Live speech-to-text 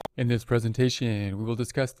In this presentation, we will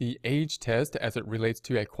discuss the age test as it relates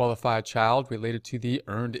to a qualified child related to the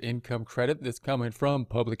Earned Income Credit that's coming from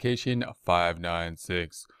publication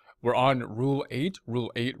 596. We're on Rule 8.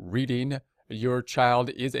 Rule 8 reading, your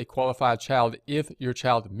child is a qualified child if your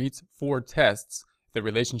child meets 4 tests. The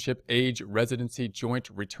relationship, age, residency,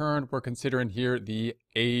 joint return. We're considering here the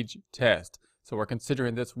age test. So we're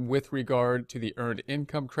considering this with regard to the Earned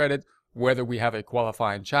Income Credit, whether we have a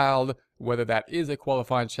qualifying child, whether that is a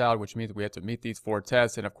qualifying child, which means we have to meet these 4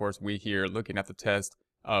 tests. And of course, we here looking at the test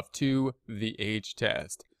of 2, the age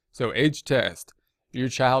test. So age test, your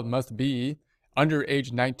child must be under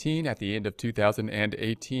age 19 at the end of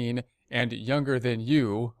 2018 and younger than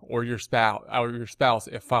you or your spouse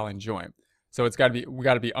if filing joint. So it's got to be, we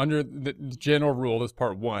got to be under the general rule is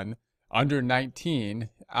part 1, under 19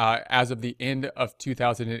 as of the end of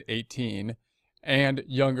 2018 and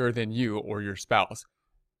younger than you or your spouse.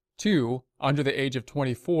 2, under the age of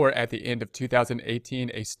 24 at the end of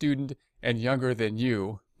 2018, a student and younger than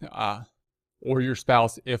you or your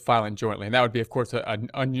spouse if filing jointly. And that would be, of course, an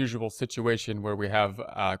unusual situation where we have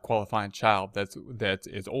a qualifying child that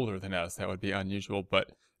is older than us. That would be unusual,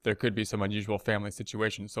 but there could be some unusual family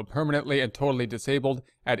situations. So permanently and totally disabled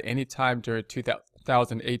at any time during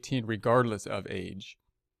 2018, regardless of age.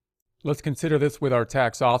 Let's consider this with our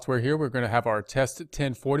tax software here. We're going to have our test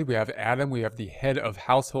 1040. We have Adam, we have the head of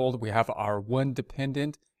household, we have our one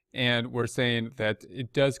dependent, and we're saying that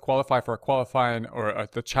it does qualify for a qualifying or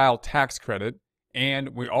the child tax credit.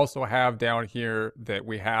 And we also have down here that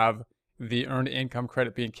we have the earned income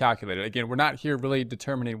credit being calculated. Again, we're not here really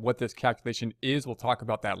determining what this calculation is. We'll talk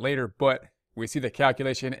about that later, but we see the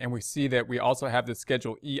calculation and we see that we also have the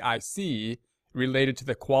schedule EIC related to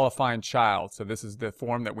the qualifying child. So this is the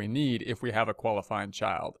form that we need if we have a qualifying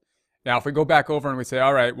child. Now, if we go back over and we say,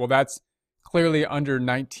 all right, well, that's clearly under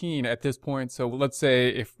 19 at this point. So let's say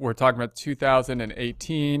if we're talking about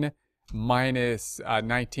 2018 minus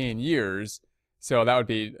 19 years, so that would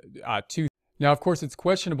be 2. Now, of course, it's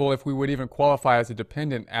questionable if we would even qualify as a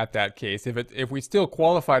dependent at that case. If we still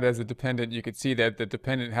qualified as a dependent, you could see that the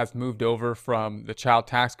dependent has moved over from the child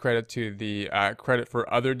tax credit to the credit for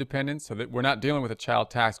other dependents, so that we're not dealing with a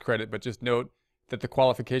child tax credit, but just note that the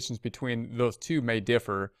qualifications between those two may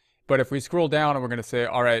differ. But if we scroll down and we're going to say,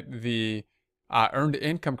 all right, the earned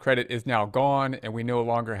income credit is now gone, and we no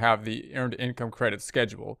longer have the earned income credit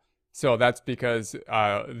schedule. So that's because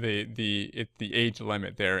the age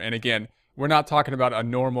limit there. And again, we're not talking about a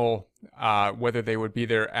normal, whether they would be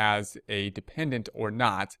there as a dependent or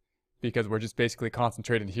not, because we're just basically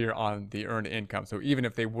concentrated here on the earned income. So even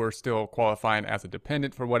if they were still qualifying as a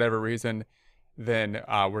dependent for whatever reason, then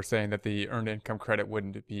we're saying that the earned income credit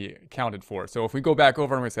wouldn't be accounted for. So if we go back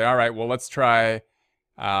over and we say, all right, well, let's try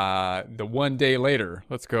the 1 day later.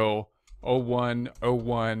 Let's go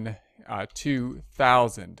 01/01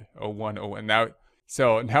 2000 01/01.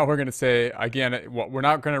 Now we're going to say, again, we're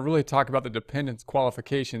not going to really talk about the dependent's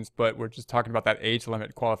qualifications, but we're just talking about that age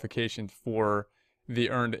limit qualification for the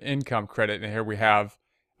earned income credit. And here we have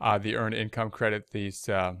the earned income credit, these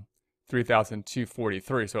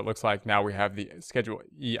 3,243. So it looks like now we have the schedule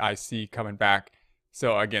EIC coming back.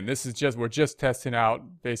 So again, this is we're just testing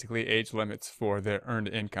out basically age limits for the earned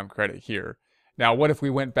income credit here. Now, what if we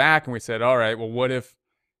went back and we said, all right, well, what if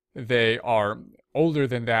they are older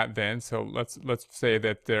than that then? So let's say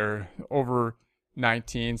that they're over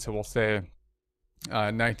 19. So we'll say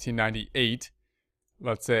 1998,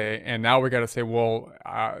 let's say, and now we got to say, well,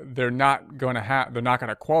 they're not going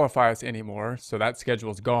to qualify us anymore. So that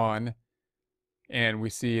schedule is gone. And we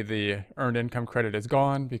see the earned income credit is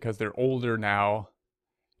gone because they're older now.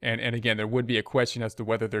 And again, there would be a question as to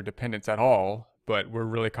whether they're dependents at all, but we're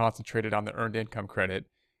really concentrated on the earned income credit.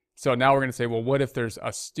 So now we're going to say, well, what if there's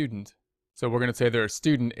a student? So we're going to say they're a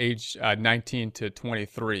student age 19 to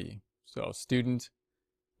 23. So student,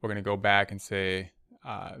 we're going to go back and say,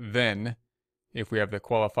 then if we have the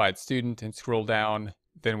qualified student and scroll down,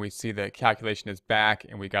 then we see the calculation is back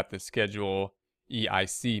and we got the schedule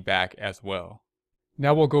EIC back as well.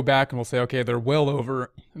 Now we'll go back and we'll say, okay, they're well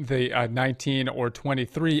over the 19 or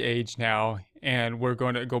 23 age now, and we're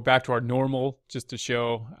going to go back to our normal just to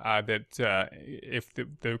show that if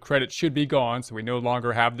the credit should be gone, so we no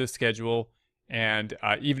longer have this schedule, and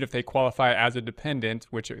even if they qualify as a dependent,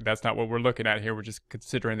 which that's not what we're looking at here, we're just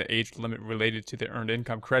considering the age limit related to the earned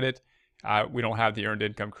income credit, we don't have the earned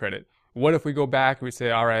income credit. What if we go back and we say,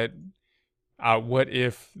 all right, what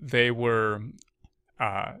if they were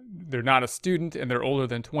they're not a student and they're older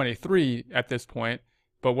than 23 at this point,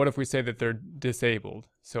 but what if we say that they're disabled?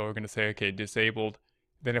 So we're going to say, okay, disabled.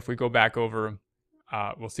 Then if we go back over,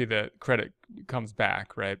 we'll see the credit comes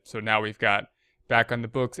back, right? So now we've got back on the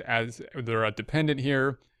books as they're a dependent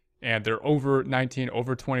here, and they're over 19,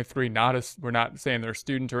 over 23. We're not saying they're a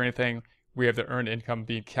student or anything. We have the earned income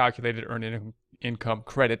being calculated, income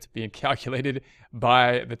credit being calculated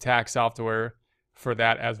by the tax software for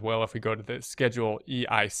that as well. If we go to the Schedule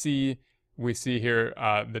EIC, we see here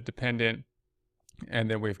the dependent,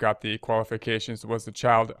 and then we've got the qualifications. Was the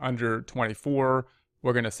child under 24?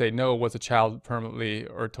 We're going to say no. Was the child permanently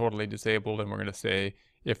or totally disabled? And we're going to say,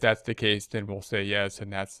 if that's the case, then we'll say yes,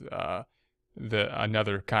 and that's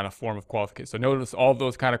another kind of form of qualification. So notice all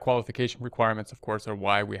those kind of qualification requirements, of course, are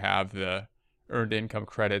why we have the Earned Income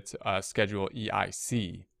Credit Schedule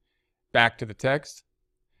EIC. Back to the text.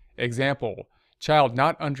 Example, child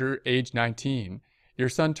not under age 19. Your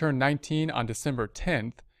son turned 19 on December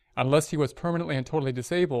 10th. Unless he was permanently and totally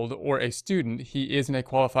disabled or a student, he isn't a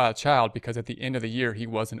qualified child because at the end of the year, he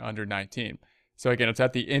wasn't under 19. So again, it's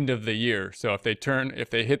at the end of the year. So if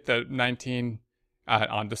they hit the 19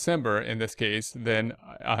 on December in this case, then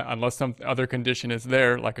unless some other condition is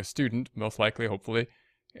there, like a student, most likely, hopefully,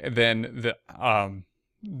 then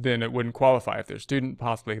it wouldn't qualify. If they're a student,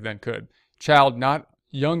 possibly then could. Child not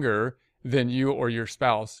younger than you or your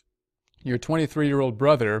spouse. Your 23-year-old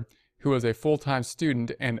brother, who is a full-time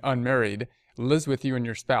student and unmarried, lives with you and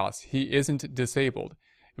your spouse. He isn't disabled.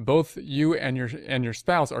 Both you and your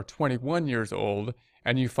spouse are 21 years old,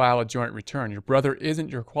 and you file a joint return. Your brother isn't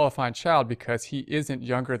your qualifying child because he isn't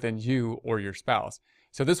younger than you or your spouse.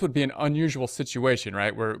 So this would be an unusual situation,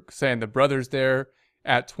 right? We're saying the brother's there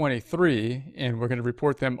at 23, and we're going to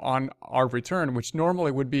report them on our return, which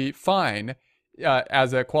normally would be fine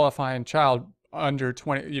as a qualifying child under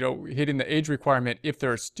 20, hitting the age requirement. If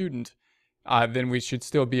they're a student, then we should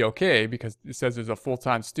still be okay because it says there's a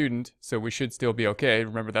full-time student, so we should still be okay.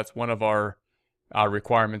 Remember, that's one of our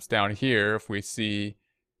requirements down here. If we see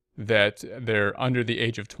that they're under the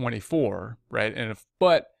age of 24, right? And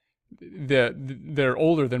but they're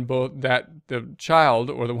older than both, that the child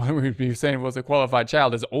or the one we'd be saying was a qualified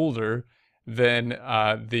child is older than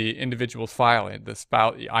the individual's filing, the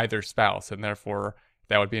spouse, either spouse, and therefore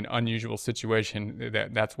that would be an unusual situation.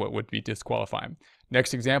 That's what would be disqualifying.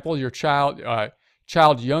 Next example, your child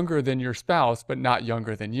younger than your spouse, but not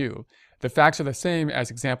younger than you. The facts are the same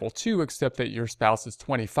as example 2, except that your spouse is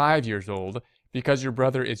 25 years old. Because your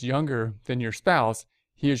brother is younger than your spouse,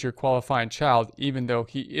 he is your qualifying child, even though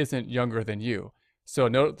he isn't younger than you. So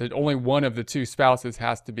note that only one of the two spouses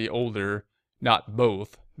has to be older, not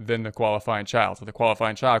both, than the qualifying child. So the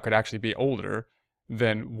qualifying child could actually be older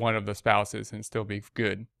than one of the spouses and still be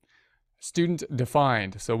good. Student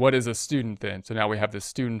defined. So what is a student then? So now we have the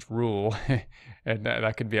student rule, and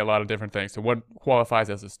that could be a lot of different things. So what qualifies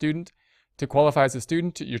as a student? To qualify as a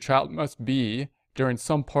student, your child must be during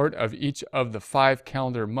some part of each of the 5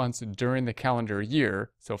 calendar months during the calendar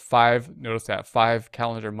year. So notice that 5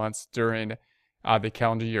 calendar months during the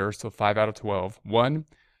calendar year, so 5 out of 12. 1,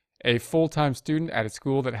 a full-time student at a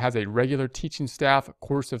school that has a regular teaching staff,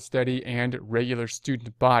 course of study, and regular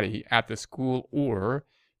student body at the school, or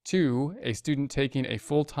 2, a student taking a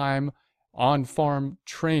full-time on-farm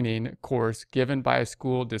training course given by a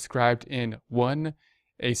school described in 1,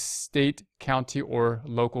 a state, county, or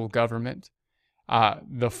local government.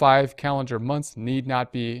 The 5 calendar months need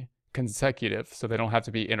not be consecutive, so they don't have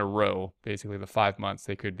to be in a row. Basically, the 5 months,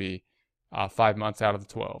 they could be 5 months out of the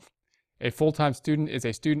 12. A full-time student is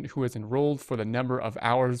a student who is enrolled for the number of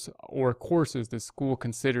hours or courses the school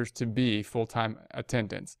considers to be full-time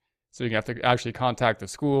attendance. So you have to actually contact the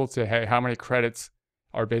school to say, hey, how many credits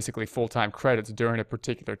are basically full-time credits during a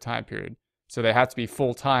particular time period. So they have to be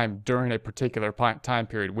full-time during a particular time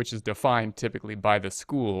period, which is defined typically by the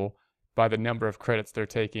school, by the number of credits they're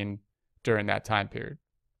taking during that time period.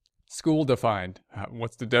 School defined.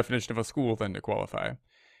 What's the definition of a school then to qualify?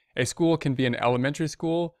 A school can be an elementary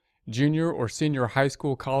school, junior or senior high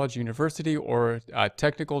school, college, university, or a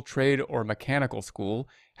technical, trade, or mechanical school.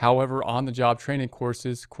 However, on-the-job training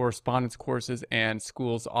courses, correspondence courses, and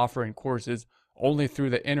schools offering courses only through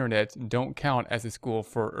the internet don't count as a school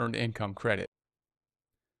for earned income credit.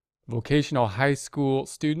 Vocational high school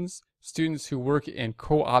students who work in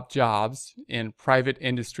co-op jobs in private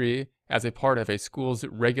industry as a part of a school's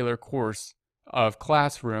regular course of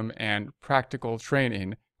classroom and practical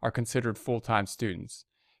training are considered full-time students.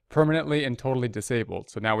 Permanently and totally disabled.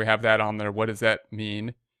 So now we have that on there. What does that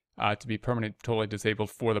mean to be permanently totally disabled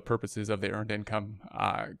for the purposes of the earned income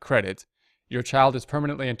credit? Your child is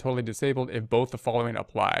permanently and totally disabled if both the following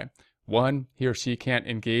apply. 1, he or she can't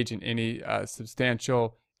engage in any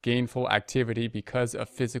substantial gainful activity because of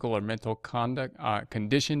physical or mental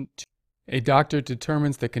condition. A doctor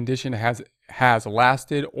determines the condition has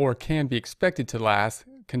lasted or can be expected to last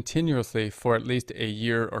continuously for at least a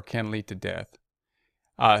year or can lead to death.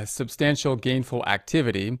 Substantial gainful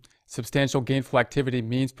activity. Substantial gainful activity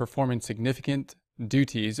means performing significant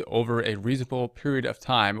duties over a reasonable period of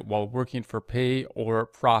time while working for pay or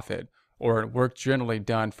profit, or work generally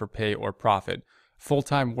done for pay or profit.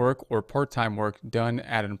 Full-time work or part-time work done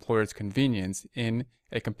at an employer's convenience in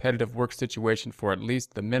a competitive work situation for at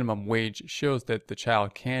least the minimum wage shows that the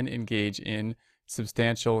child can engage in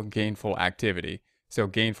substantial gainful activity. So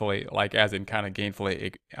gainfully, like as in kind of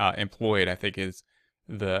gainfully employed, I think is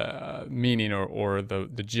the meaning or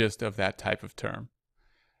the gist of that type of term.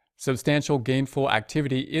 Substantial gainful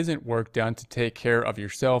activity isn't work done to take care of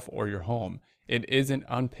yourself or your home. It isn't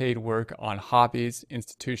unpaid work on hobbies,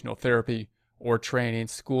 institutional therapy, or training,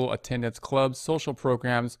 school attendance, clubs, social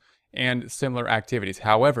programs, and similar activities.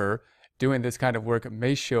 However, doing this kind of work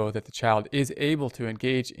may show that the child is able to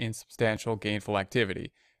engage in substantial gainful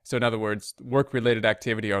activity. So in other words, work-related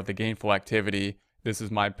activity or the gainful activity, this is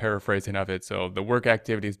my paraphrasing of it. So the work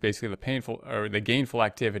activity is basically the painful or the gainful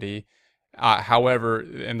activity. However,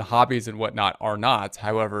 and the hobbies and whatnot are not.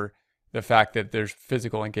 However, the fact that there's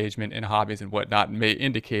physical engagement in hobbies and whatnot may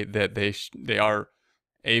indicate that they are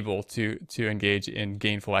able to engage in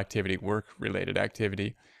gainful activity, work-related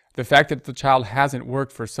activity. The fact that the child hasn't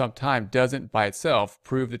worked for some time doesn't by itself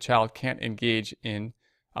prove the child can't engage in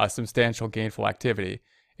substantial gainful activity.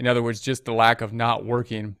 In other words, just the lack of not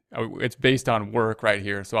working, it's based on work right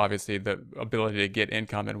here. So obviously the ability to get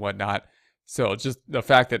income and whatnot. So just the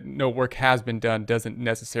fact that no work has been done doesn't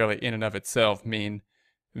necessarily in and of itself mean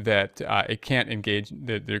that it can't engage,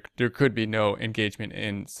 that there could be no engagement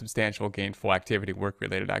in substantial gainful activity,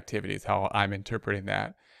 work-related activities, how I'm interpreting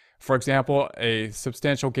that. For example, a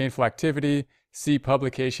substantial gainful activity, see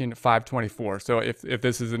publication 524. So if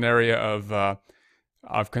this is an area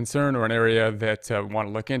of concern or an area that we want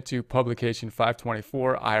to look into, publication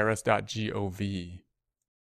 524, irs.gov.